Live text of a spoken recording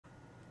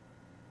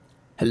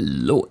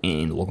Hello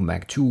and welcome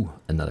back to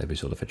another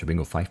episode of Fetchr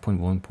Bingo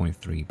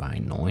 5.1.3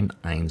 by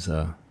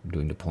NeunEinser. I'm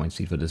doing the point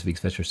seed for this week's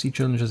Fetchr seed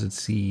challenges. It's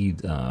seed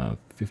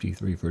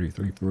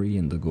 53-33-3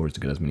 and the goal is to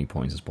get as many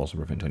points as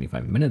possible within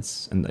 25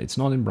 minutes. And it's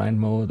not in blind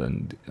mode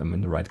and I'm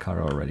in the right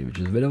color already, which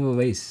is a bit of a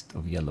waste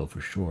of yellow for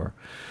sure.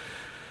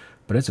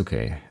 But it's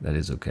okay, that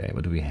is okay.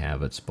 What do we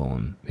have at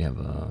spawn? We have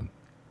a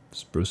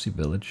sprucey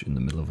village in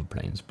the middle of a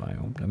plains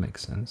biome. That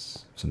makes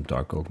sense. Some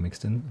dark oak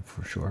mixed in,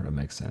 for sure. That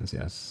makes sense,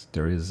 yes.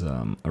 There is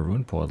a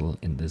ruined portal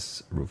in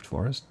this roofed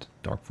forest.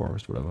 Dark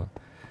forest, whatever.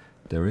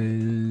 There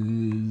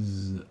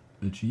is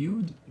a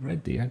geode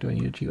right there. Do I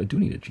need a geode? I do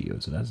need a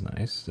geode, so that's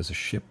nice. There's a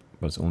ship,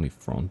 but it's only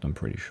front, I'm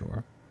pretty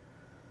sure.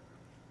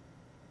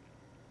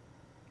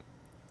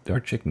 There are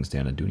chickens there,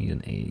 and I do need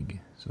an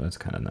egg, so that's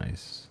kind of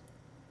nice.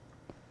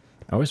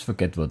 I always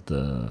forget what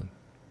the...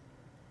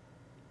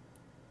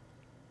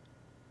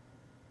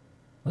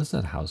 What does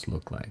that house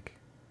look like?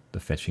 The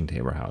fetching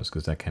table house,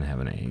 because that can have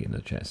an egg in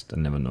the chest.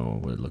 I never know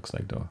what it looks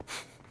like though.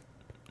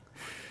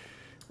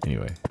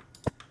 Anyway,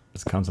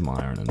 let's count some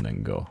iron and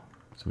then go.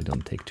 So we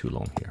don't take too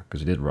long here,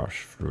 because we did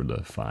rush through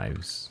the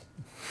fives.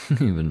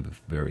 Even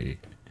with very,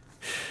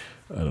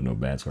 I don't know,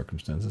 bad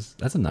circumstances.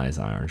 That's a nice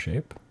iron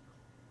shape.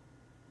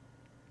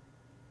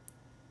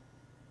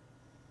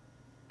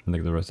 And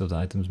like the rest of the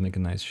items make a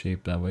nice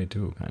shape that way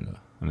too, kind of.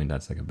 I mean,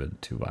 that's like a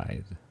bit too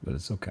wide, but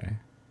it's okay.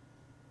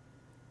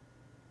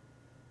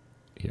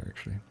 Here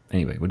actually.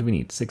 Anyway, what do we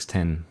need? 6,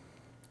 10,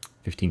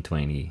 15,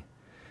 20,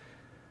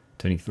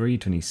 23,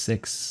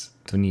 26,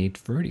 28,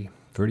 30,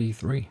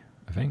 33,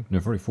 I think. No,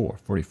 44.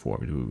 44.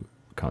 We do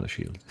counter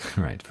shield.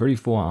 Right.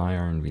 34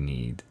 iron. We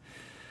need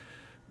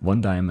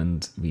 1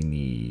 diamond. We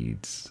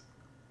need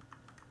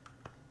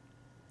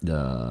I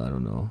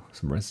don't know,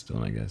 some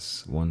redstone, I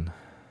guess. 1,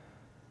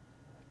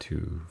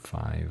 2,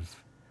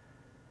 5.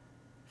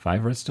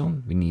 5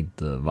 redstone. We need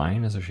the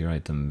vine as a shear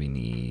item. We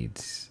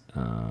need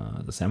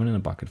the salmon in a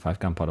bucket, 5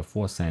 gunpowder,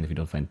 4 sand. If you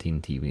don't find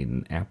TNT, we need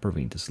an apple.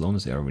 We need the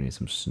slowness arrow. We need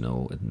some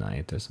snow at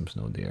night. There's some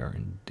snow there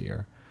and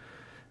there.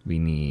 We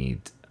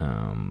need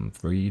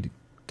 3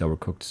 double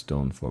cooked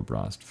stone for a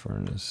blast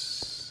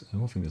furnace. I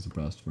don't think there's a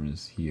blast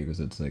furnace here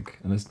because it's like,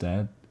 unless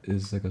that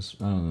is like a,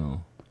 I don't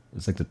know.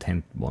 It's like the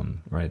 10th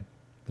one, right?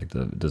 Like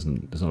there's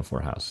not a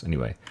 4 house.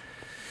 Anyway.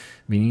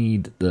 We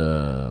need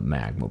the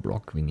magma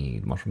block, we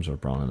need mushrooms or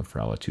brown and a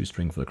flower, 2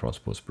 string for the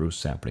crossbow, spruce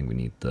sapling, we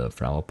need the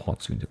flower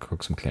pots, we need to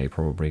cook some clay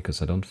probably,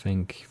 because I don't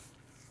think...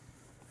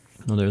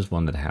 No, there's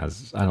one that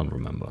has... I don't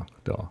remember,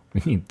 though.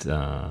 We need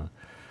 5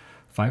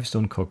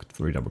 stone cooked,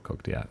 3 double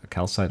cooked, yeah. A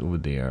calcite over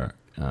there,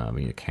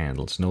 we need a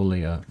candle, snow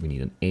layer, we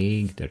need an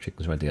egg, there are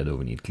chickens right there though,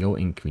 we need glow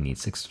ink, we need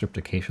 6 stripped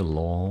acacia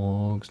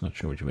logs, not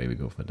sure which way we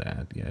go for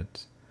that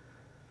yet.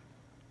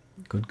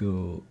 Could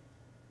go...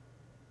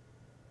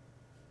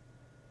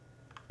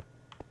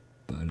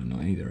 I don't know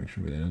any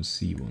direction, but I don't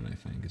see one, I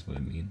think, is what I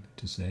mean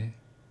to say.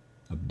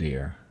 Up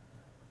there.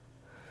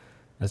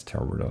 That's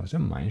terrible, though. Is there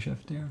a mine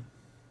shaft there?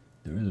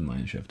 There is a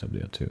mine shaft up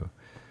there, too.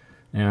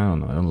 Yeah, I don't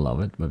know. I don't love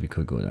it, but we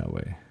could go that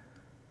way.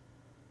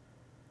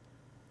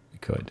 We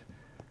could.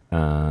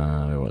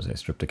 Where was I?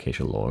 Stripped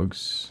acacia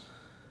logs.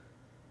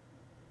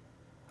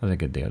 How did I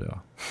get there, though?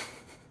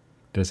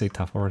 Did I say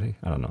tough already?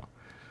 I don't know.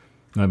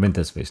 No, I meant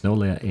this way. Snow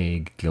layer,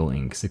 egg, glow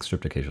ink, 6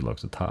 stripped acacia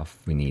logs are tough.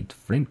 We need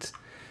flint.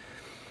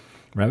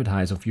 Rabbit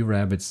hides, a few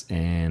rabbits,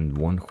 and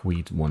 1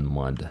 wheat, 1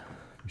 mud.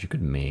 Which you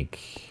could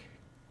make...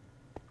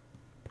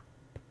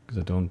 Because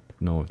I don't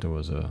know if there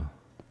was a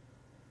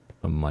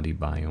muddy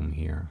biome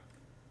here.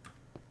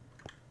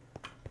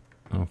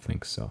 I don't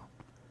think so.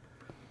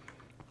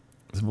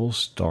 So we'll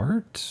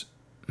start...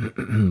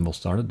 we'll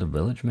start at the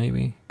village,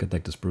 maybe? Get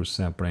like the spruce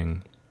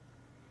sapling.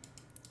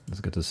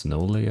 Let's get the snow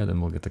layer, then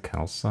we'll get the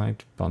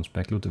calcite. Bounce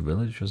back to the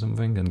village or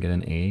something, then get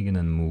an egg, and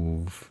then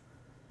move...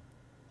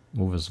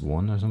 Move as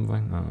 1 or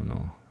something? I don't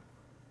know.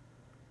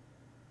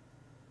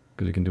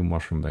 Because you can do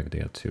mushroom back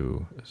there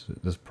too.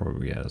 There's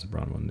probably, yeah, there's a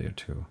brown one there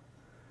too.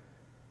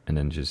 And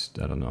then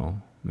just, I don't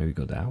know, maybe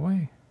go that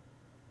way?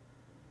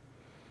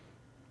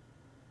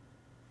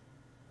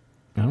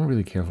 I don't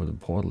really care for the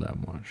portal that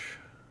much.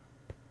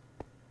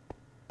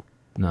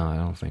 No, I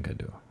don't think I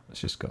do.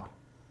 Let's just go.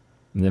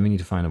 And then we need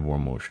to find a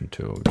warm motion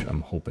too, which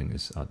I'm hoping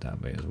is out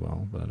that way as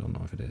well, but I don't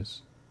know if it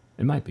is.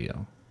 It might be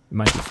though. It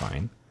might be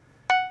fine.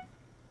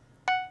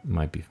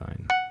 Might be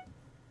fine.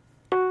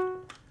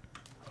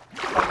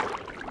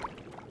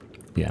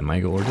 Yeah, my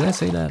goal, did I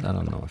say that? I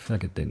don't know. I feel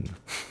like it didn't.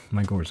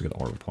 My goal is to get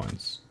auto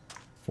points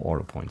for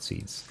auto point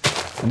seeds.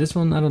 And this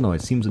one, I don't know,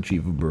 it seems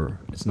achievable.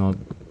 It's not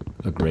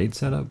a great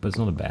setup, but it's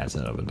not a bad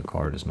setup, and the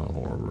card is not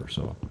horrible,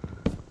 so.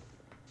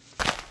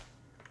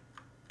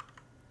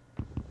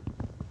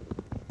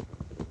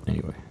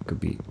 Anyway,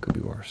 could be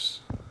worse.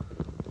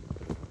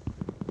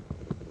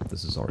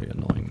 This is already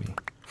annoying me.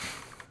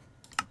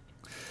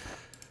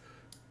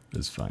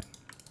 It's fine.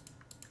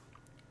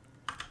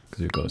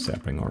 Because we've got a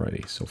sapling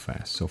already. So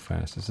fast, so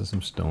fast. Is there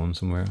some stone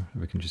somewhere that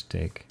we can just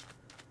take?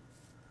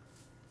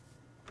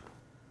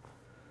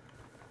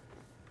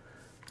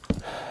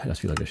 I just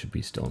feel like there should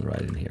be stone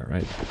right in here,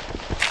 right?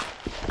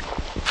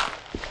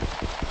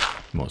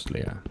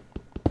 Mostly, yeah.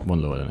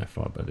 One lower than I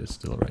thought, but it's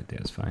still right there,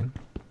 it's fine.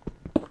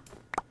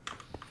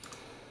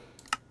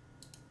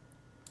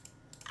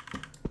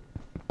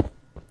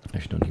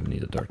 Actually don't even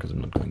need the dirt because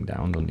I'm not going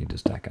down, don't need to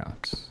stack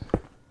out.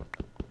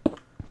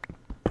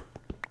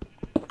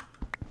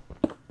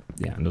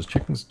 Yeah, and those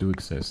chickens do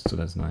exist, so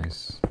that's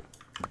nice.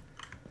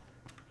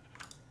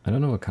 I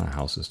don't know what kind of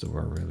houses there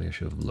were really, I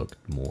should have looked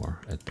more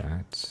at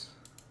that.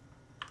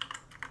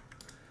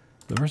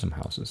 There were some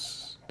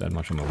houses, that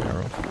much I'm aware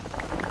of.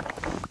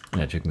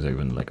 Yeah, chickens are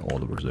even like all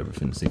the they're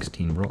within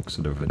 16 blocks,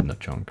 so they're within a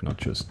chunk, not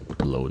just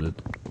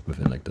loaded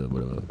within like the,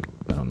 whatever,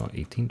 I don't know,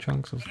 18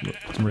 chunks of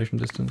simulation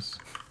distance.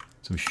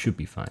 So we should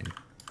be fine.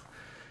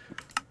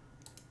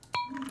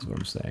 That's what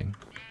I'm saying.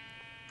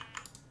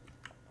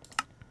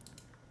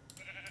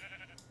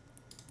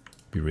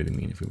 Be really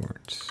mean if we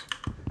weren't.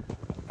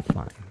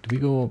 Fine. Do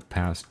we go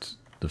past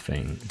the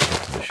thing to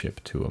get to the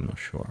ship too? I'm not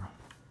sure.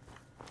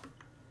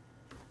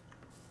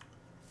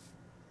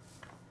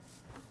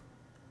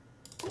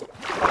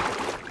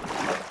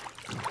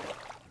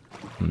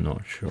 I'm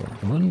not sure.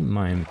 I wouldn't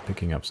mind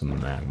picking up some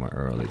magma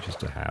early just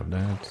to have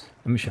that.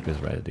 Let me ship is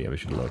ready. We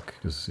should look,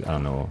 because I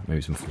don't know,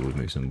 maybe some food,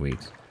 maybe some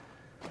wheat.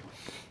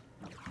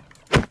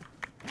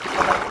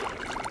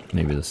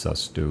 Maybe the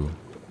sus stew.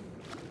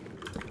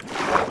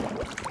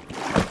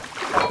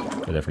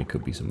 There definitely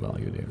could be some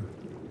value there.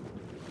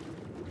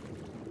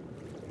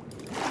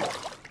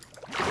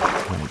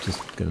 Alright,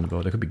 just get in the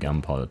boat. There could be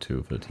gunpowder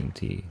too for the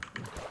TNT.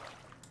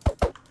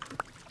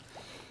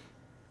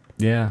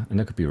 Yeah, and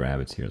there could be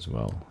rabbits here as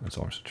well. That's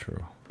also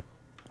true.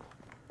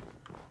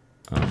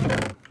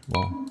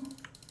 Well,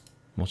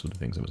 most of the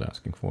things I was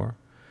asking for.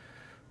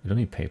 I don't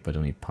need paper, I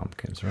don't need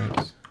pumpkins,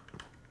 right?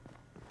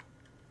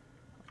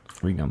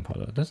 3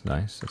 gunpowder. That's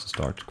nice. That's a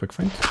start. Quick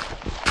find.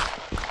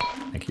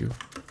 Thank you.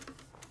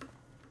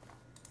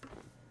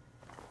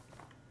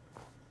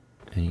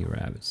 Any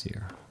rabbits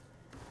here?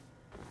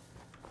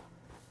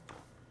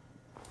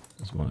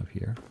 There's one up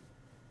here.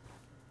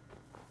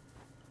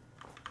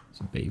 It's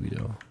a baby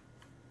though.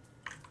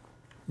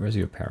 Where's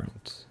your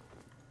parent?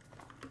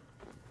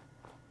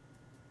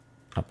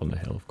 Up on the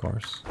hill, of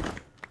course.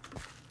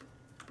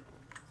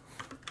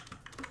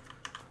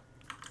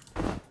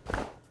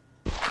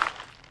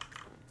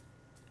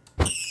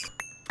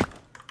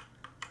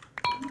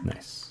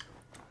 Nice.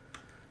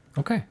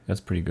 Okay,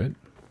 that's pretty good.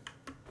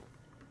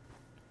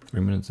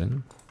 3 minutes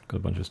in, got a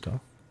bunch of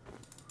stuff.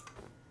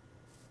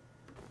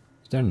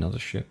 Is there another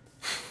ship?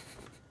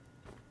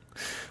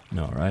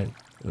 No, right?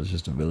 It was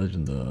just a village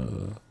in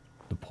the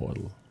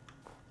portal.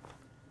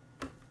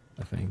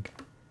 I think.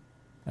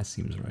 That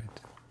seems right.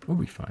 We'll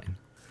be fine.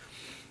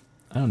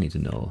 I don't need to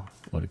know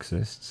what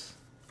exists.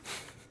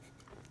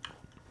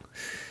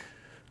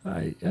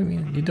 I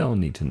mean, you don't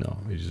need to know.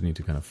 You just need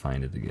to kind of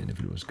find it again if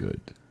it was good.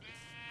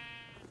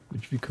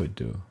 Which we could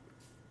do.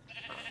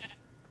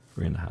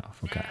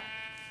 3.5, okay.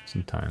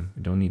 Some time.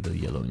 We don't need the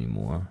yellow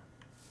anymore.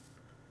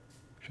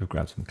 Should have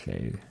grabbed some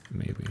clay,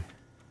 maybe.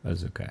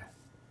 That's okay.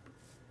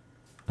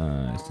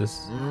 Is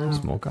this a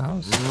smoker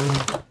house?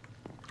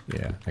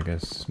 Yeah, I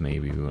guess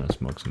maybe we want to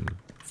smoke some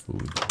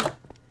food.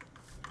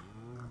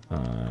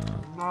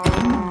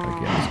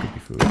 Like, yeah, this could be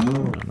food. I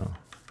don't know.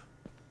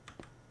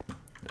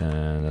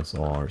 And that's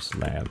all our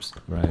slabs,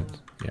 right?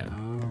 Yeah.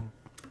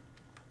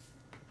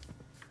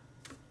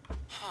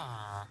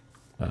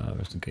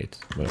 Where's the gate?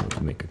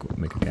 Whatever, make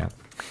a gap.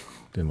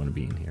 Didn't want to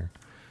be in here.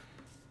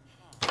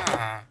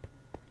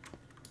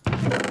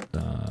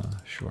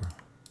 Sure.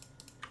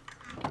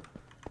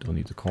 Don't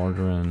need the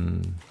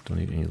cauldron. Don't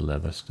need any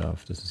leather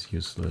stuff. This is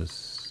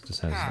useless. This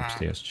has an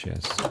upstairs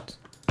chest,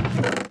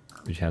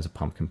 which has a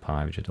pumpkin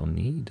pie, which I don't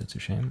need. That's a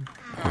shame.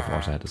 We've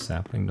also had a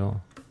sapling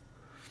though.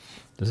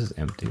 This is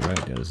empty,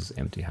 right? Yeah, this is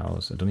empty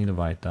house. I don't need a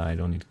white dye. I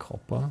don't need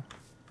copper.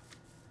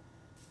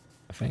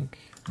 I think.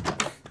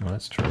 No,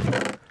 that's true.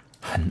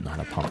 Not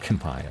a pumpkin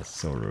pie. That's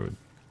so rude.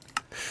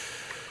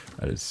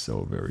 That is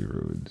so very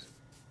rude.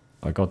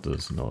 I got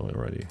this note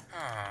already.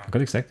 I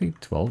got exactly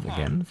 12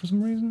 again for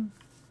some reason.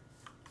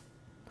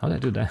 How did I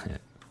do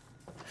that?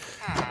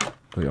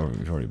 Oh,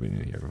 we've already been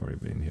in here. We've already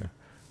been in here.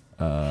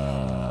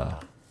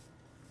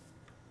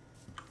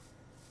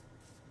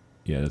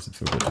 Yeah, that's it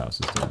for good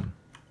houses then.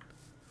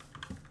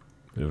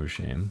 Bit of a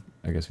shame.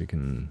 I guess we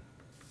can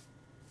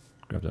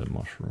grab that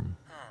mushroom.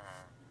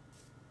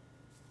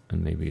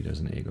 And maybe there's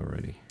an egg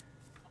already.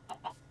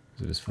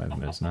 So it is 5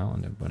 minutes now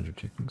and there are a bunch of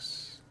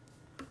chickens.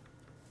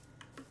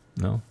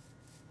 No?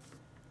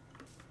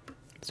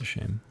 It's a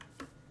shame.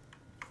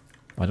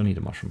 I don't need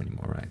a mushroom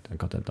anymore, right? I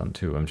got that done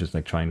too. I'm just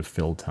like trying to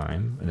fill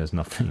time and there's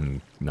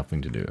nothing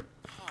to do.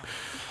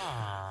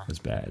 It's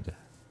bad.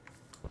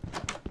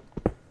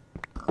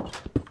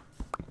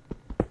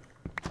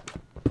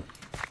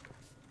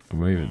 Or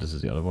maybe this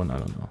is the other one, I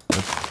don't know.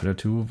 Are there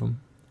 2 of them?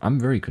 I'm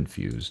very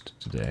confused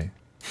today.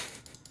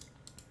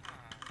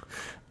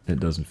 It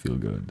doesn't feel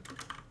good,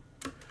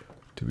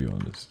 to be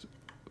honest.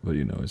 But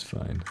you know, it's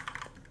fine.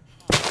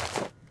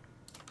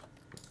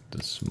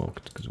 That's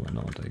smoked, because why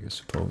not, I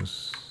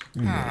suppose.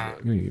 You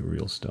need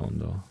real stone,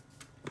 though.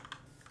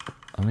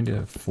 How many did I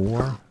have?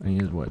 4? I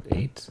needed what,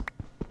 8? So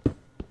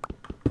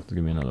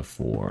give me another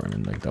 4 and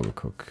then like double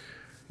cook.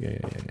 Yeah.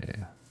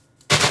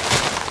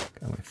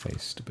 Got my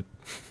face, stupid.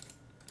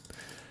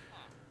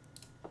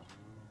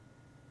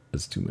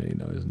 That's too many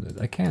now, isn't it?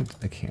 I can't.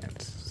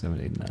 7,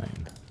 8,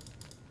 9.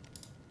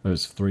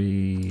 There's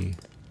 3,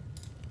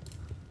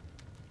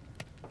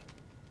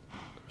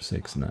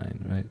 6,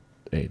 9, right?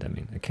 8, I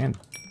mean. I can't.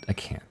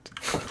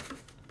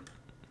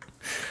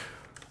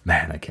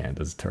 Man, I can't.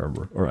 That's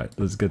terrible. Alright,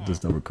 let's get this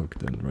double cooked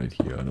then right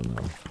here. I don't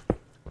know.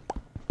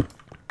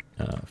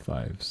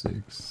 5,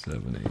 6,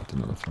 7, 8.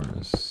 Another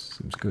furnace.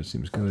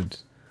 Seems good.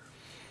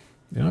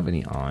 We don't have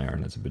any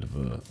iron. That's a bit of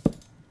a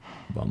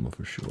bummer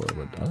for sure.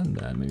 But other than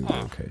that, maybe we're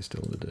okay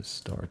still with this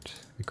start.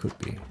 We could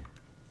be.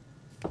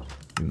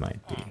 We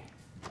might be.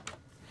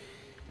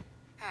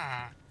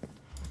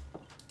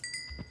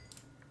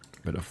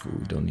 Bit of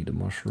food. Don't need a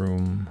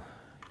mushroom.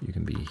 You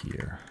can be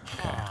here.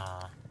 Okay.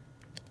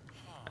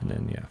 And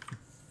then, yeah.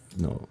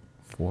 No.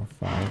 4,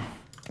 5.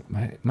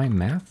 My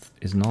math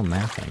is not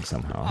mathing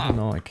somehow. I don't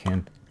know. I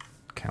can't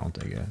count,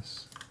 I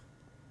guess.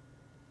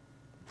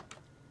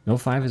 No,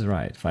 5 is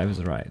right. 5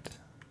 is right.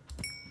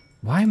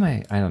 Why am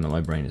I don't know. My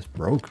brain is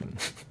broken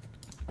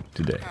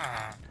today.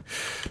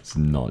 It's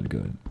not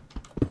good.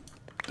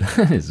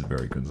 It's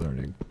very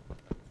concerning.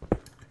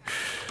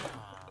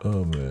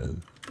 Oh,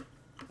 man.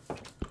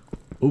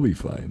 We'll be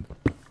fine.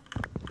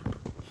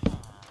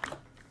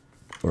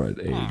 Alright,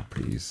 8,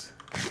 please.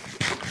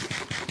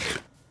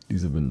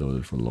 These have been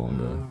loaded for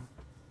longer.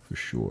 For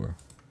sure.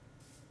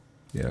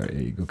 Yeah,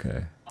 egg,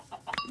 okay.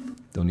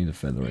 Don't need a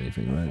feather or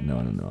anything, right?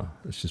 No.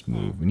 Let's just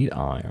move. We need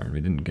iron.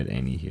 We didn't get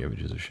any here, which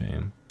is a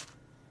shame.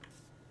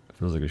 It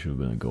feels like it should have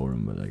been a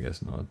golem, but I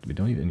guess not. We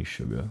don't need any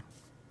sugar.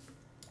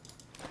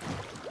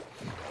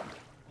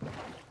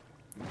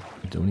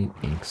 We don't need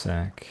ink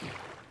sac.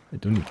 I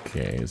don't need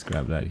clay. Let's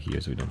grab that here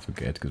so we don't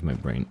forget, because my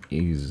brain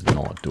is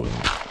not doing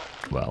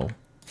well.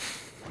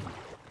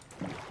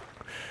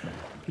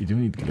 You do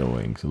need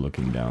glowing, so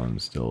looking down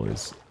still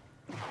is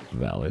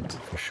valid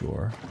for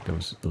sure. There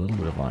was a little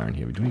bit of iron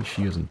here. We do need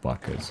shears and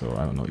buckets, so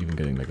I don't know, even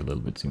getting like a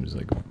little bit seems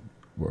like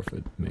worth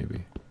it,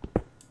 maybe.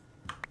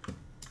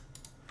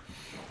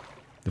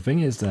 The thing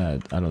is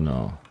that, I don't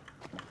know.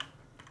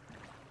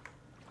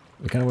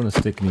 We kind of want to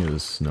stick near the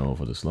snow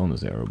for the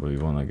slowness arrow, but we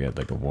want to get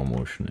like a warm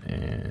ocean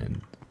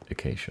and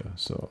acacia,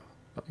 so,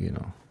 you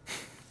know.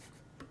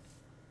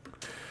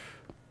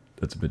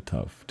 That's a bit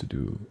tough to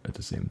do at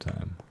the same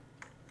time.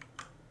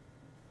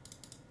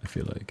 I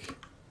feel like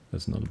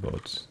that's not a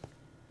boat.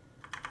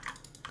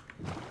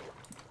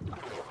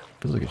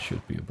 Feels like it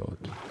should be a boat.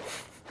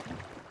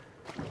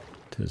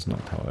 It is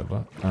not,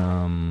 however.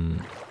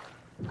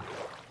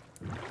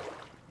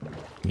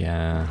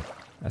 Yeah,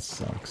 that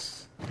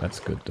sucks. That's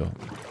good though.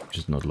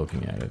 Just not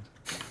looking at it.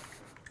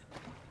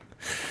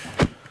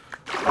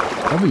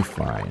 I'll be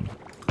fine.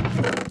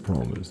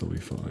 Promise, I'll be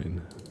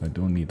fine. I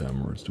don't need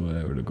emeralds, do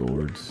I? Or the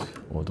gold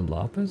or the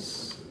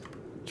lapis?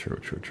 True.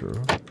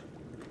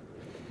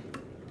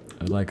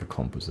 I like a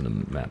compass and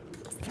a map.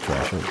 If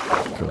treasure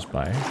goes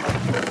by.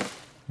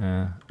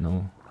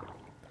 No.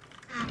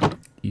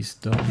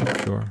 East though,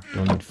 sure.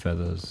 Don't need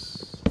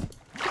feathers.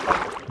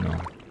 No.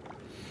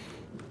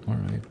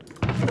 Alright.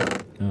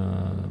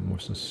 More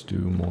stew,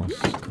 moss.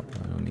 I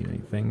don't need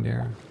anything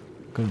there.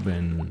 Could have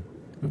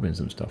been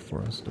some stuff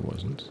for us. There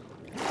wasn't.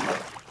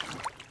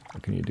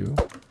 What can you do?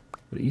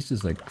 But east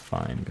is like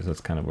fine, because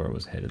that's kind of where I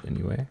was headed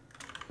anyway.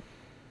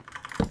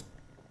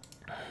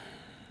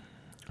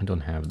 I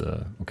don't have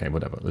the... Okay,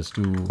 whatever. Let's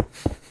do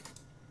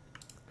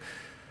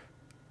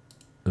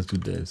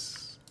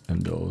this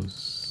and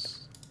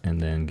those. And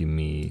then give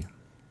me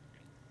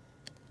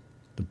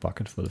the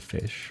bucket for the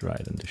fish,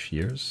 right, and the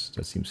shears.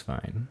 That seems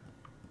fine.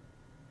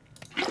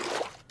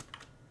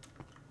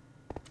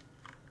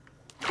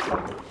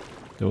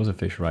 There was a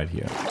fish right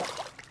here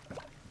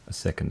a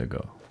second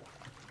ago.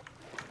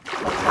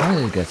 How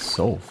did it get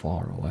so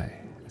far away?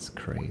 It's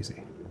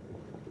crazy.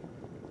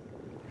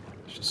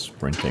 It's just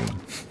sprinting.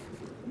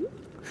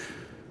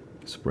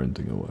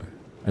 Sprinting away.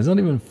 It's not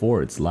even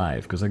for its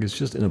life, because like it's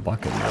just in a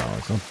bucket now.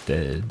 It's not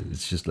dead.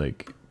 It's just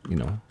like, you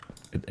know,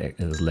 it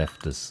has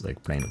left this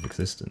like plane of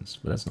existence.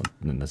 But that's not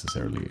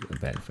necessarily a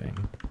bad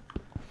thing,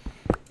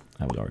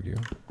 I would argue.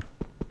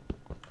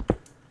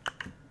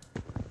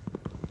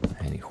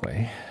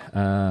 Anyway,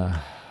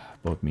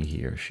 both me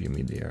here, she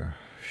me there.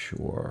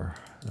 Sure.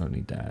 I don't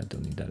need that.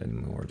 Don't need that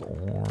anymore.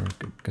 Or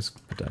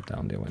just put that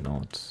down there. Why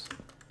not?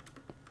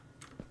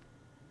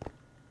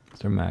 Is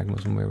there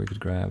magma somewhere we could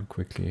grab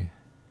quickly?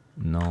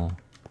 No.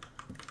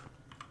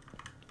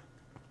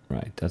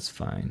 Right, that's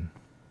fine.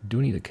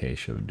 Do need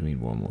acacia, do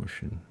need warm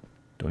ocean.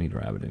 Don't need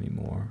rabbit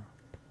anymore.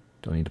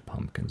 Don't need the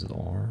pumpkins at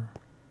all.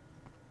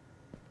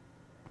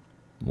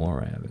 More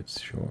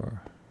rabbits,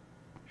 sure.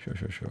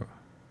 Sure.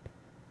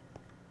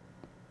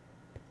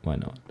 Why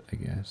not, I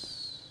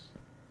guess.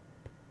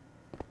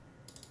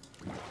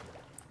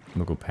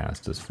 We'll go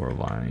past this for a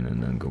vine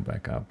and then go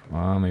back up.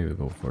 Maybe we'll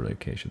go for the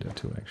acacia there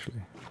too,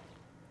 actually.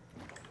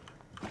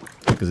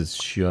 because it's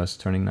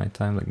just turning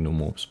nighttime, like no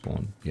mobs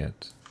spawn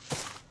yet.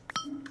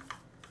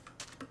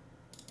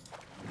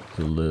 It's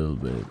a little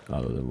bit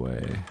out of the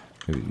way.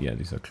 Maybe, yeah,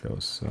 these are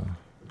close, so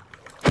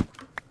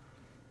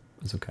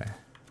it's okay.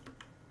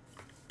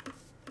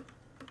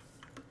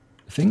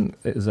 The thing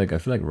is, like, I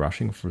feel like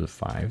rushing for the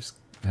 5s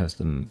has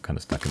them kind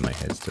of stuck in my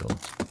head still.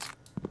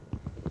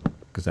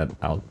 Because that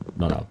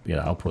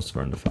outposts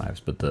were in the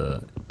 5s, but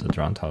the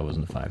drone tower was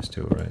in the 5s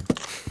too, right?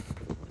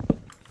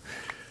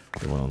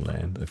 The one on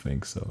land, I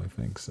think so.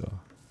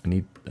 I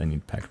need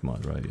packed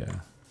mod, right? Yeah.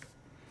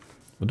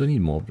 What do I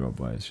need mob drop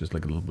wise? Just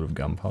like a little bit of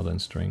gunpowder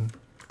and string.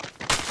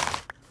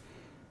 That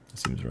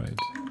seems right.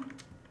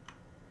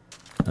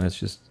 And it's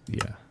just,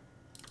 yeah.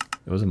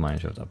 There was a mine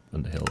shaft up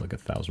on the hill, like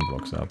 1,000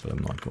 blocks up, but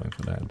I'm not going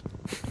for that.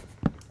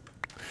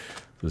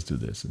 Let's do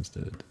this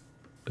instead.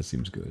 That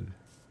seems good.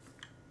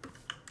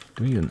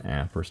 Do we need an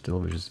amper still,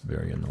 which is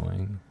very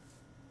annoying.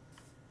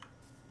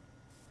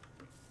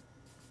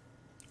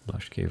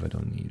 Lush cave I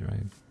don't need,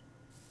 right?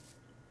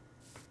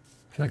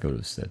 I feel like I would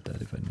have said that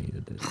if I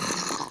needed it.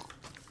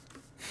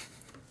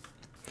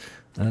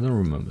 And I don't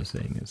remember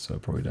saying it, so I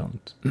probably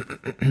don't.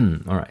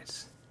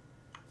 Alright.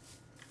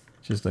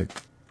 Just like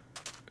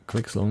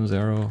click slowness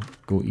arrow,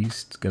 go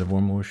east, get a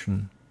warm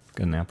motion,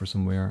 get an amper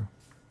somewhere.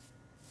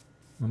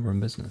 And we're in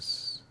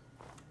business.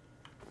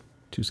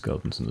 2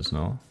 skeletons in the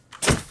snow.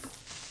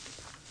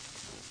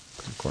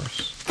 Of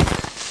course.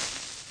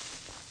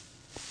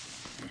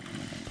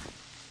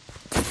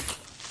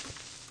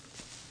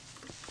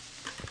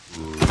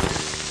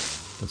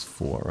 That's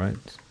 4,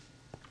 right?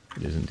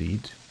 It is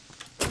indeed.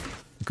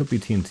 It could be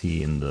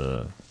TNT in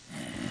the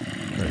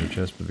treasure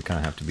chest, but we kind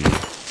of have to be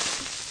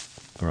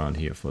around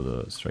here for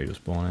the Strato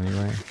spawn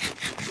anyway.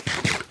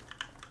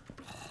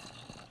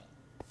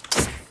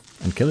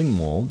 And killing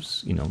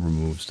mobs, you know,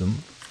 removes them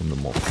from the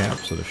mob cap,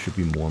 so there should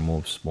be more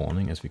mobs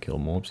spawning as we kill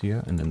mobs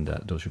here, and then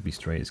those should be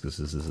strays, because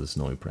this is a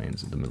snowy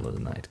plains in the middle of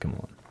the night, come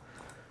on.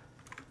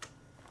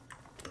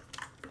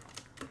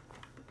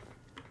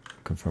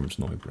 Confirmed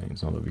snowy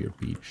plains, not a weird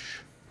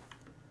beach.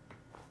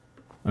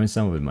 I mean,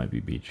 some of it might be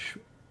beach,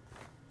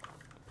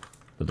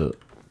 but the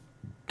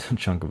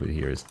chunk of it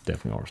here is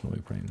definitely our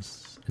snowy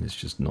plains, and it's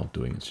just not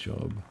doing its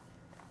job.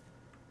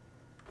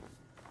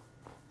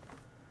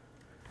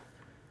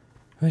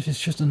 Which is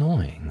just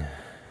annoying.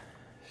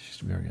 It's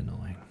just very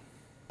annoying.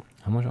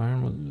 How much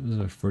iron was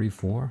there?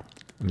 34?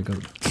 We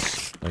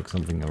got like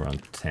something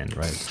around 10,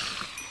 right?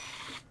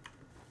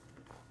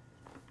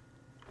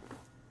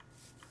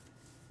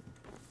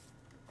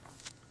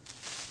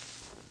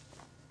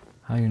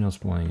 How are you not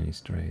spawning any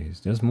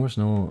strays? There's more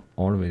snow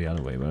all the way the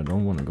other way, but I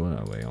don't want to go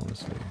that way,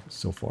 honestly. It's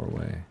so far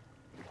away.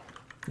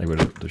 Like where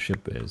the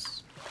ship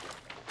is.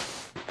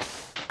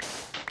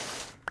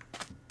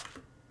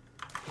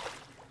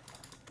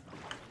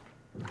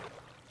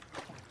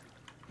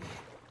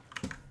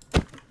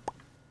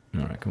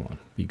 Alright, come on.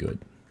 Be good.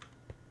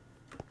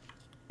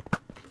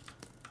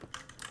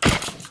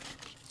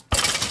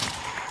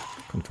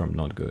 Confirmed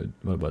not good.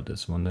 What about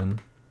this one then?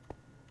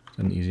 Is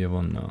that an easier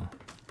one? No.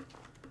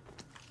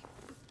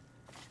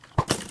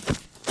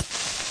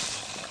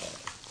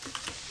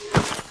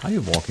 How are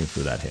you walking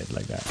through that head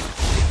like that?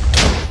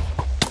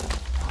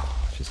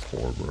 Just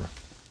horrible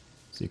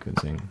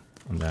sequencing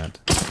on that.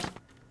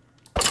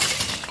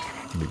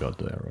 We got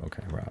the arrow.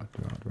 Okay,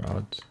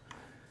 route.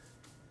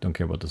 Don't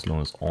care about the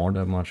slowness or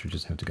that much. We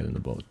just have to get in the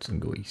boat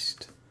and go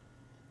east.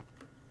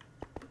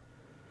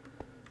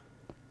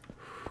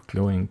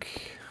 Glowing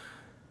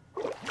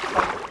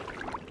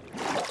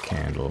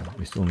candle.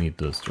 We still need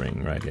the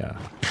string, right? Yeah.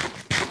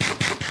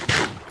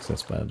 So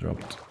that's why I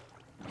dropped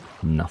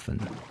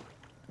nothing.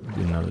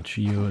 Do another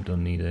Geo,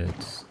 don't need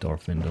it.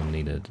 Dolphin, don't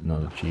need it.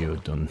 Another Geo,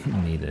 don't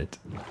need it.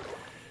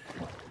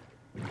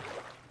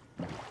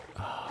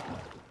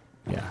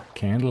 Yeah,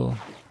 candle.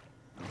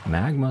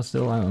 Magma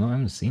still, I don't know, I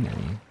haven't seen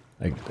any.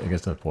 I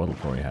guess that portal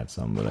probably had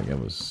some, but I guess it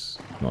was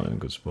not in a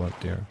good spot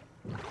there.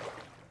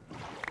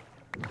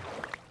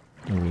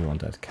 Don't really want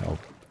that kelp.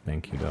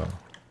 Thank you though.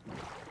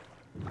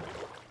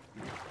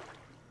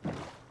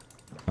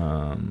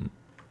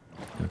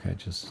 Okay,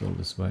 just still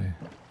this way.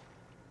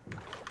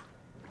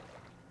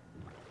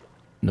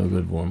 No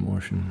good warm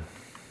motion.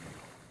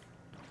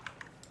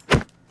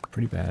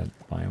 Pretty bad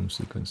biome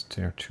sequence.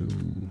 Tier 2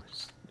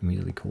 is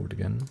immediately cold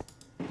again.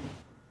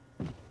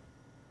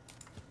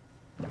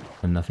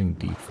 And nothing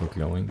deep for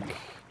glowing.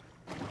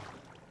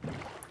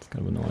 It's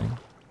kind of annoying.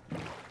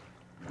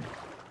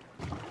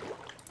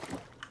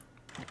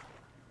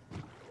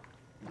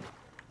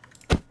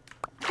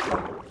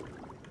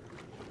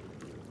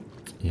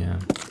 Yeah.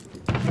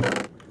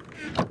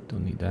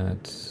 Don't need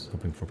that.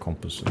 Hoping for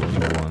compass. There's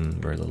no one.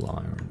 Very little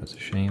iron. That's a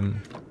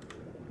shame.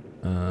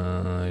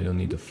 I don't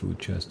need the food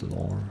chest at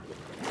all.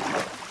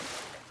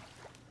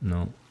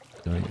 No.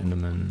 Don't need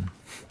Enderman.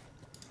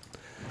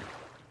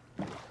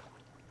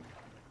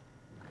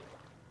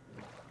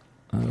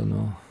 I don't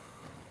know.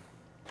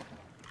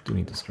 Do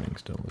need the string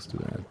still. Let's do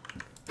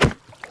that.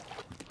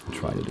 I'll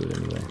try to do it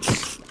anyway.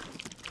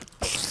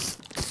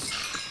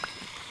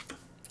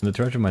 The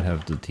treasure might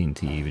have the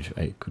TNT, which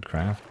I could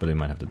craft, but it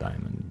might have the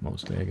diamond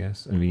mostly, I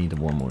guess. And we need the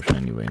warm ocean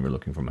anyway, and we're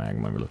looking for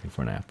magma, and we're looking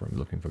for an apple, and we're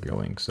looking for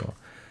glowing, so...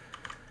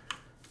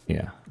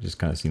 Yeah, it just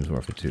kind of seems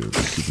worth it to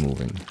keep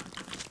moving.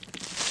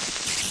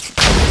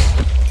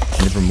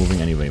 And if we're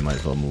moving anyway, might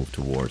as well move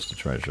towards the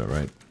treasure,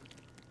 right?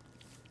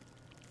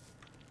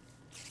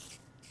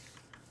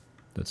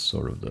 That's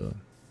sort of the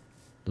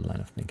line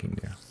of thinking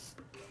there.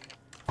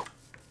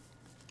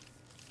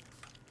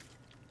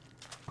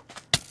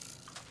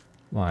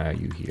 Why are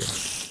you here?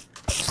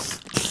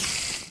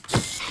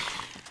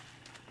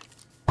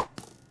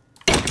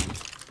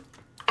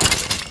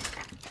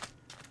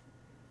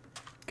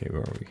 Okay,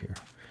 where are we here?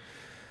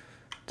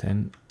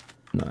 10,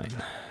 9.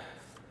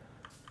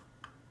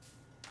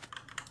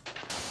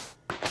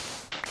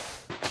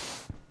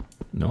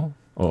 No?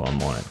 Oh,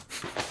 I'm on it.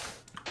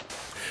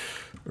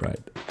 Right.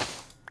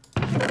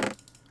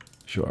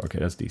 Sure, okay,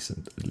 that's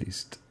decent, at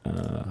least.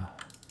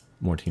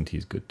 More TNT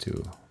is good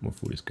too. More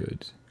food is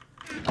good.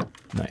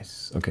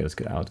 Nice. Okay, let's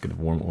get out, get a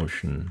warm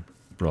ocean,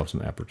 blow up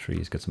some apple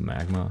trees, get some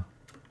magma.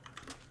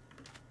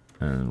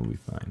 And we'll be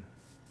fine.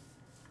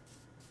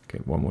 Okay,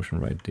 warm ocean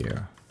right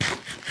there.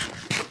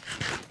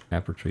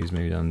 Apple trees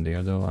maybe down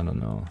there though? I don't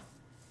know.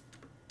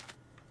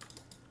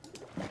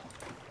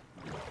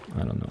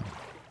 I don't know.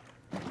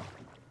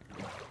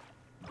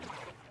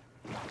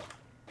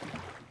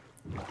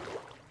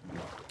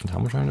 And how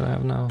much iron do I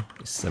have now?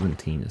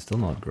 17. It's still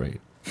not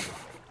great.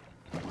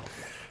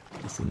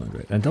 It's still not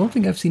great. I don't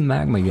think I've seen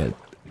magma yet.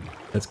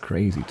 That's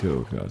crazy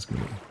too, if you ask me.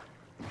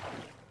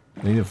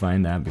 I need to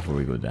find that before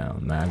we go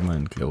down. Magma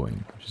and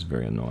glowing, which is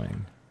very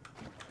annoying.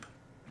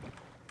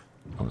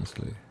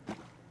 Honestly.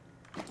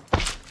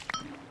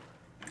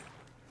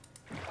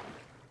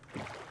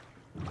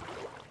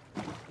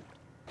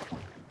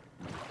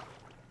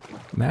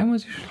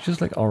 Magma's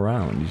just like all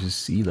around. You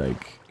just see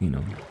like, you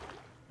know,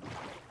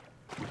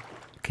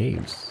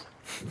 caves.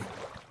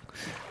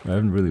 There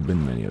haven't really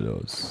been many of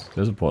those.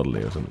 There's a portal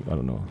there, so I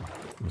don't know.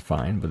 We're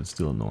fine, but it's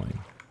still annoying.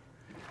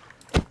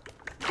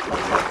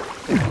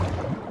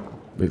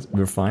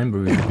 We're fine, but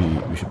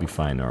we should be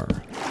finer.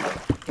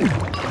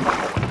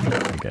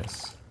 I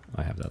guess.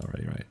 I have that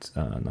already, right?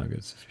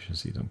 Nuggets,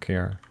 efficiency, don't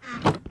care.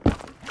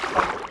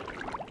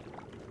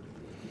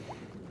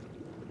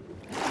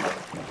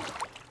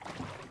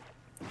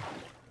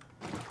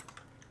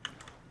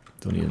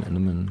 Don't need an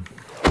enderman.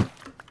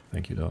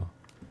 Thank you though.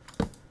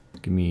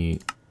 Give me,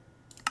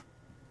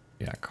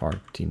 yeah,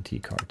 card,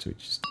 TNT card, so we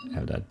just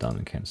have that done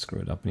and can't screw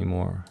it up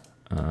anymore.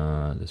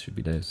 This should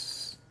be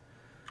this.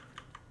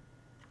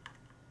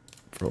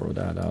 Throw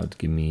that out.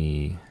 Give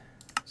me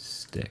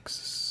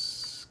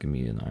sticks. Give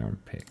me an iron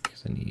pick,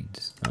 'cause I need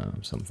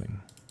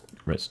something.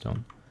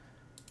 Redstone.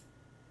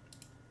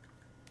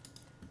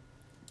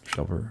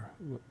 Shovel.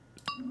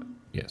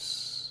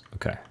 Yes.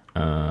 Okay.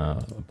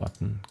 A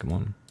button. Come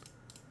on.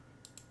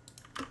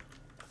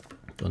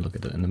 Don't look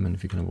at the enderman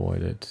if you can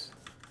avoid it.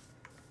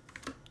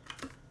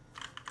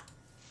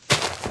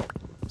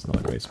 It's not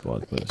a great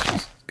spot, but let's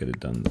just get it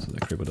done so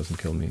that creeper doesn't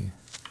kill me.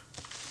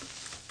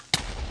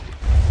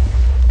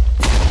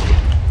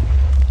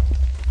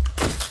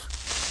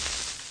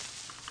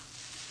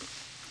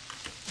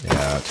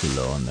 Yeah, too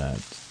low on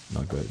that.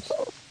 Not good.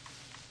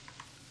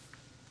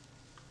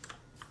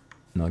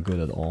 Not good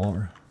at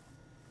all.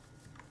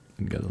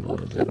 Can get a lot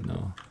of it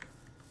now.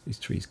 These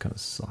trees kind of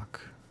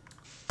suck.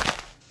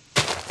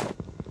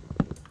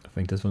 I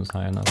think this one's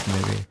high enough,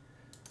 maybe.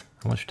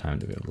 How much time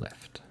do we have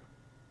left?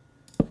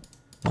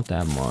 Not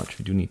that much.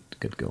 We do need to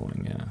get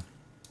going, yeah.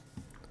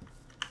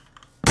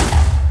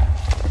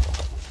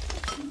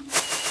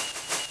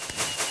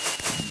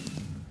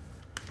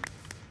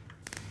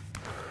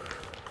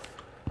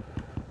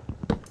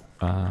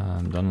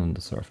 I'm done on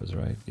the surface,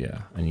 right?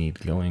 Yeah. I need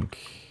glowing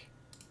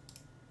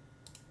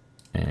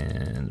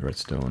and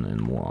redstone and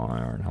more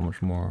iron. How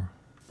much more?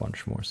 A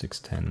bunch more. 6,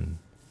 10.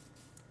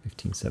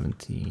 15,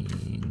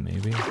 17,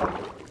 maybe.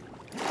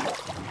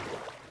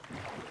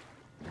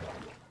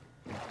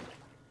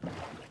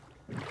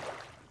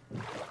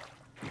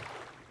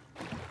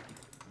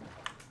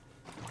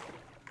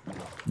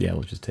 Yeah,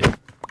 we'll just take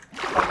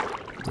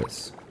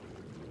this.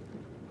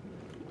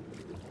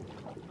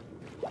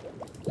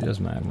 It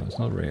does magma, it's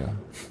not rare.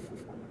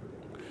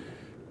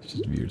 It's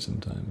just weird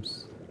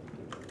sometimes.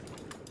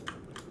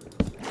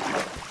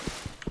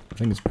 I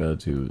think it's better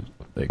to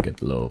like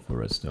get low for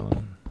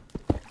redstone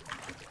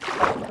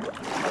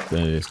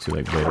than it is to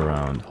like wait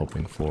around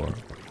hoping for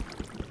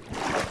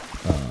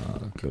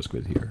glow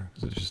squid here,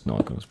 because it's just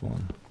not gonna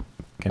spawn.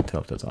 Can't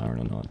tell if that's iron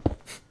or not.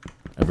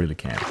 I really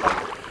can't.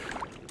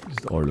 It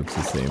just all looks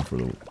the same for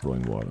the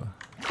flowing water.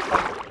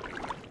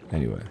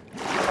 Anyway.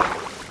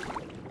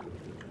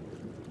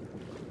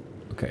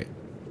 Okay.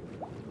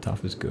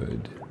 Tough is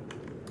good.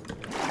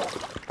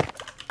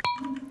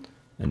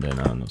 And then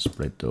I don't know,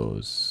 split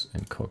those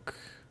and cook.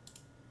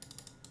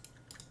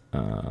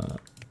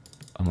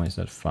 How much is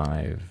that?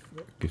 5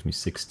 gives me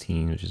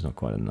 16, which is not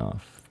quite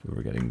enough. But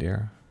we're getting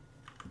there.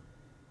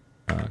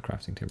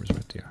 Crafting table is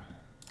right there.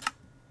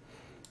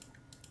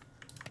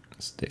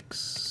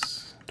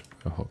 Sticks.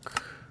 A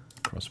hook,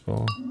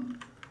 crossbow.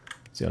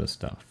 What's the other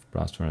stuff?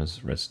 Blast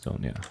furnace,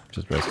 redstone, yeah.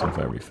 Just redstone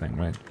for everything,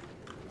 right?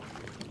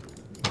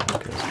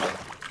 Okay.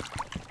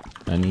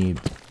 I need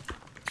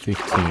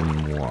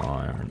 15 more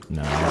iron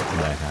now,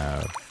 and I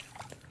have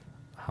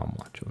how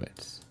much of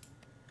it?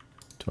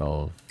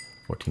 12,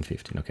 14,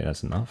 15. Okay,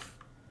 that's enough.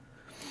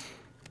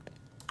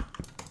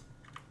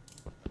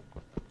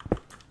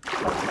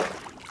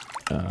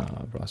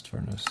 Blast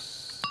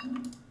furnace.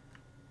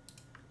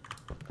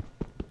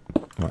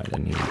 Right, I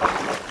need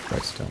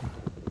redstone.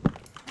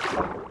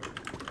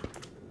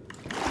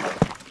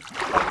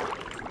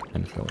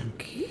 And flowing.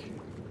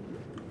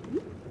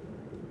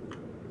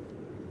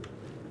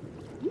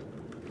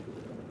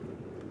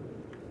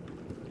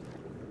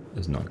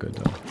 It's not good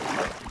though.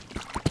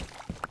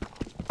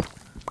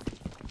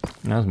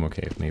 Now some more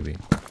cave, maybe.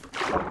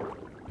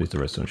 At least the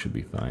redstone should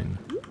be fine.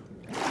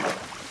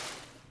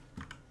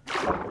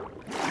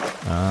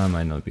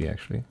 Might not be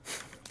actually.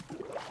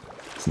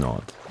 It's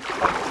not.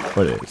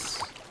 But it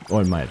is.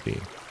 Or it might be.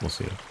 We'll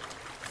see.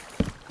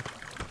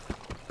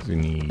 We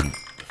need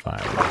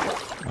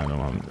 5. I don't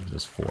know,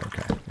 just 4.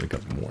 Okay, we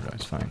got more,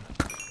 that's fine.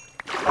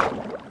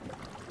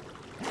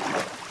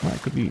 Well,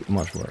 it could be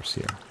much worse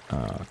here.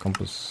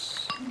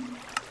 Compass.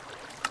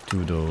 2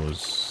 of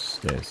those.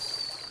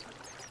 This.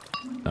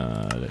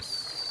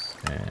 This.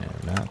 And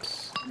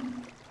that.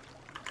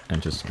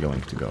 And just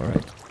going to go,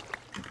 right?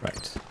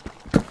 Right.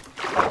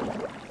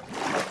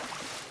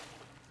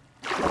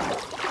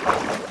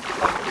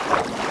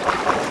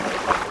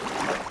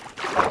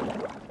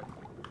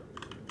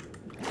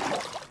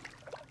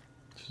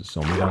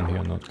 Zombie down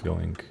here not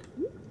going.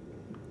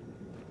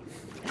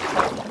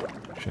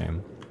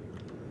 Shame.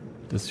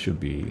 This should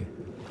be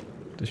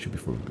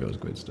full of ghost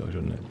grids though,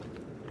 shouldn't it?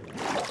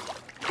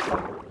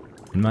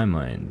 In my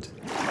mind,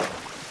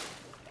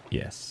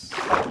 yes,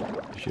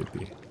 it should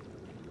be.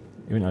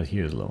 Even out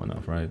here is low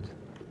enough, right?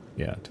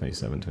 Yeah,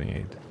 27,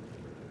 28.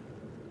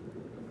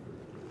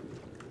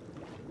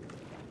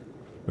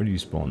 Where do you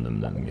spawn them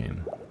then,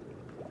 game?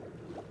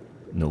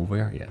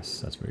 Nowhere?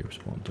 Yes, that's where you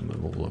spawn them, but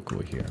we'll look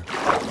over here.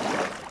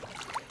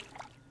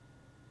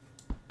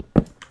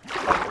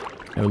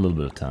 I have a little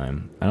bit of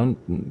time.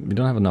 We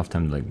don't have enough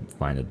time to like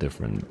find a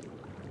different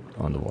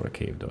underwater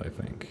cave though, I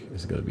think.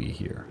 It's gotta be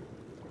here.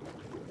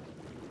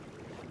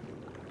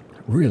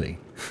 Really?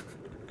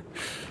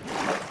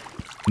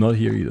 Not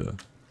here either.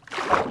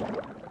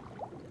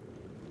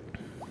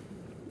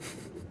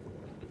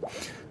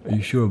 Are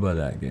you sure about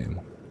that, game?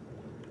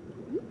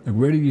 Like,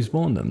 where did you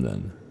spawn them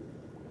then?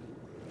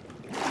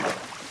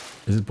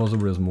 Is it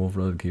possible there's more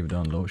flooded cave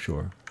down low?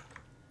 Sure.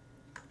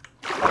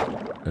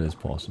 That is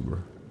possible.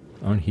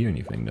 I don't hear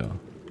anything though.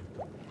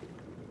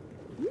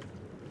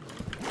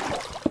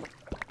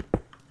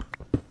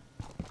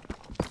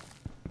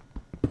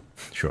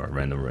 Sure,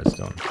 random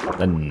redstone.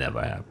 That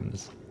never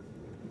happens.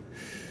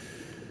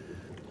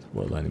 It's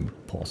well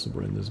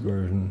impossible in this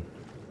version.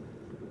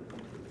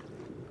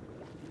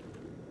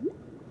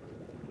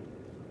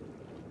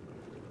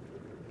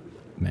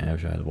 Man, I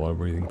wish I had a water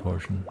breathing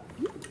potion.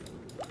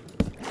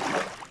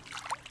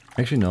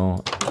 Actually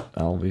no,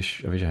 I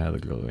wish I had a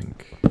glowing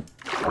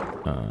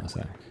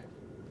sack.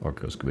 Or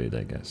ghost squid,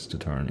 I guess, to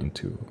turn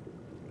into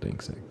the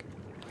ink sack.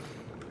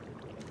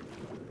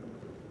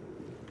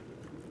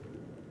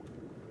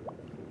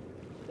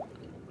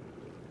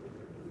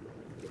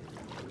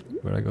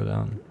 Where'd I go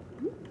down?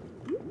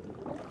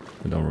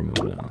 I don't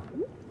remember now.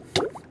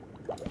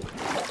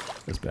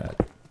 That's bad.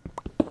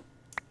 But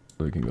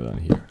we can go down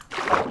here.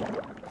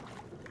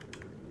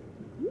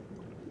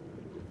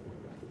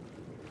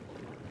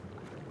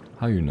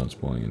 How are you not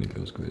spawning any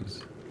ghost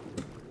squids?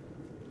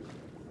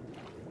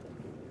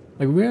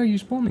 Like, where are you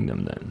spawning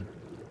them then?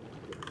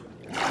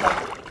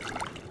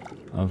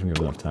 I don't think I have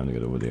enough time to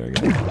get over there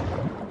again.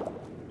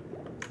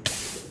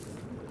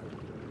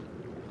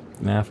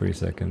 Nah, 3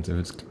 seconds.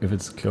 If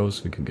it's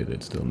close, we can get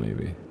it still,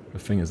 maybe. The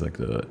thing is like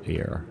the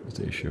air is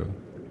the issue.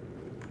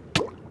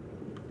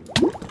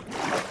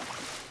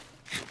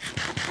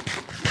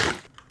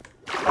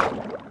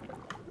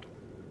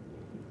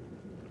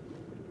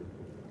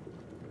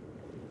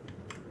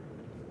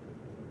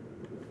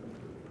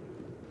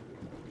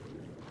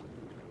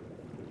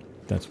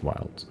 That's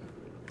wild.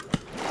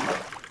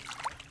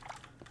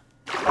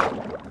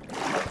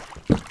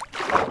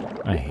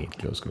 I hate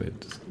ghost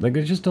squids. Like,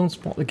 they just don't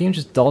spawn. The game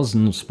just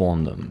doesn't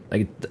spawn them.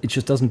 Like, it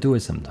just doesn't do it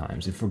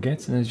sometimes. It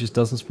forgets and it just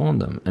doesn't spawn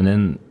them. And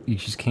then you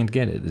just can't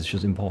get it. It's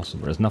just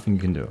impossible. There's nothing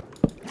you can do.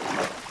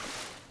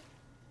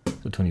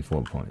 So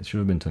 24 points. Should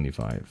have been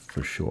 25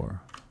 for sure.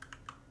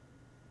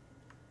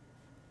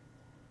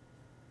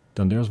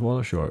 Down there's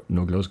water, sure.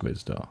 No ghost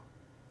squids though.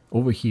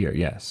 Over here,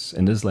 yes.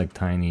 And this like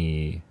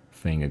tiny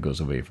thing that goes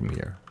away from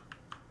here.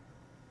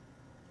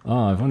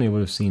 Oh, if only I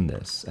would have seen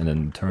this and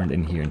then turned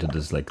in here into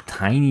this like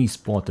tiny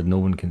spot that no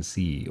one can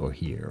see or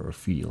hear or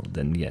feel,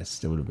 then yes,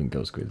 there would have been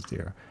ghost squids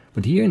there.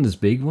 But here in this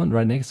big one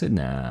right next to it,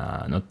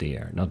 nah, not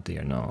there,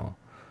 no.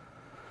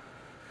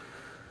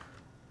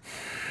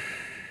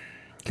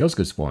 Ghost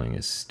squid spawning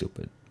is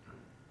stupid.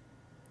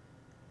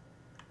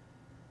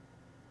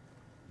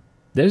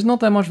 There's not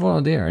that much water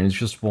there, and it's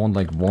just spawned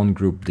like one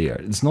group there.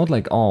 It's not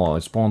like, oh,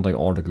 it spawned like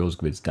all the glow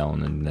squids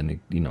down, and then it,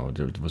 you know,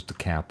 there was the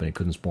cap and it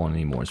couldn't spawn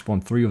anymore. It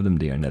spawned 3 of them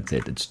there, and that's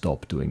it. It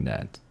stopped doing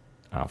that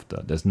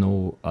after. There's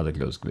no other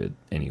glow squid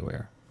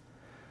anywhere.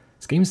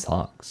 This game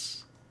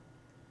sucks.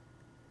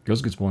 Glow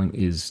squid spawning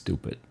is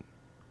stupid.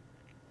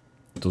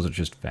 Those are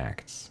just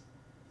facts.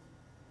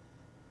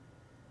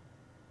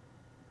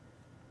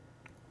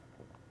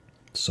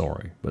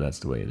 Sorry, but that's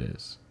the way it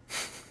is.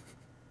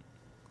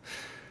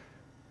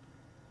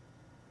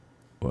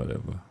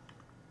 Whatever.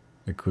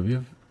 Like, could we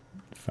have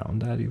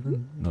found that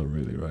even? Not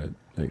really, right?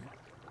 Like,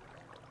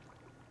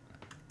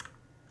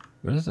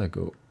 where does that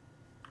go?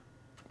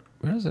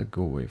 Where does that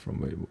go away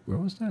from? Wait, where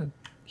was that?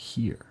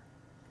 Here.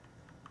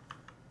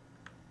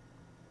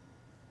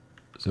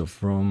 So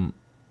from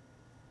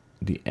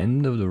the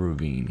end of the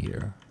ravine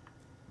here,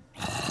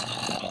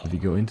 if you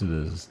go into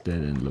this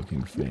dead-end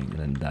looking thing and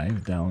then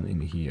dive down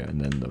in here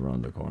and then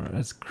around the corner,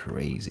 that's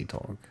crazy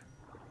talk.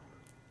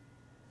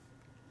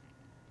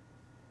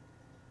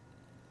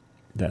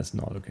 That's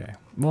not okay.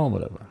 Well,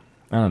 whatever.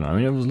 I don't know. I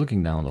mean, I was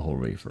looking down the whole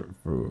way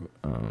through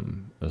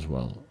as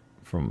well,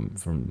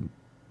 from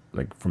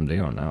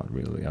there on out.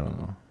 Really, I don't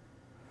know.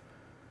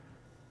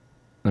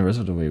 The rest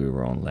of the way we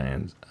were on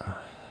land,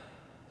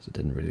 so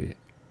didn't really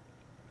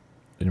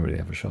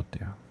have a shot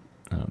there.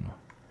 I don't know.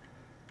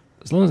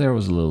 As long as there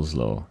was a little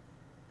slow,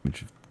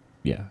 which,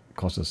 yeah,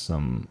 cost us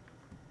some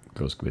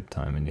glow squid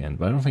time in the end.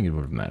 But I don't think it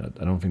would have mattered.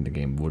 I don't think the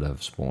game would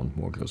have spawned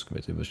more glow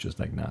squids. It was just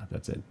like, nah,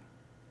 that's it.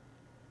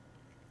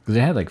 Because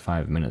they had like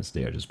 5 minutes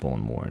there to spawn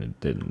more, and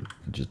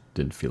it just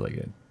didn't feel like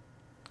it.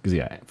 Because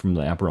yeah, from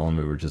the upper on,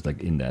 we were just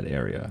like in that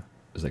area.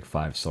 It was like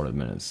 5 solid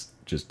minutes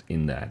just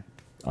in that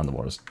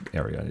underwater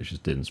area. It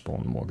just didn't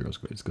spawn more glow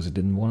squids because it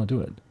didn't want to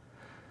do it.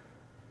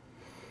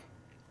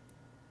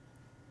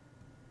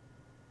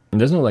 And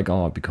there's no like,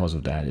 oh, because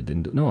of that it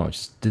didn't do. No, it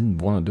just didn't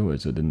want to do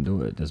it, so it didn't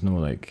do it. There's no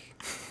like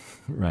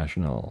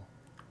rational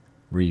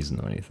reason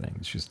or anything.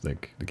 It's just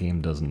like the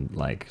game doesn't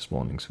like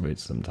spawning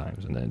squids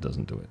sometimes, and then it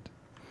doesn't do it.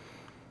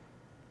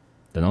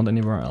 They're not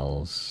anywhere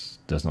else.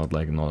 There's not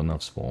like not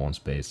enough spawn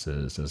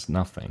spaces. There's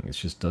nothing. It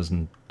just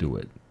doesn't do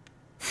it.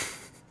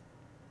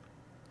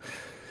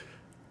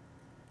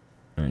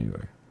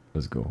 Anyway,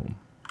 let's go home.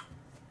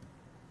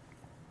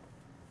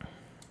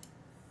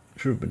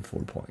 Should have been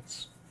 4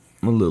 points.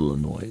 I'm a little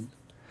annoyed.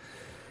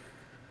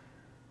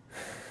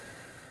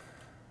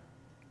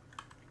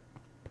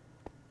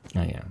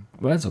 I am.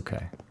 But that's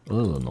okay. A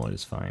little annoyed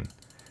is fine.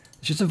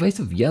 It's just a waste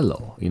of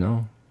yellow, you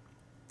know?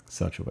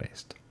 Such a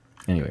waste.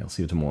 Anyway, I'll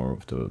see you tomorrow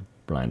with the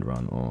blind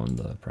run on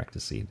the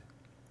practice seed.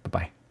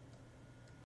 Bye-bye.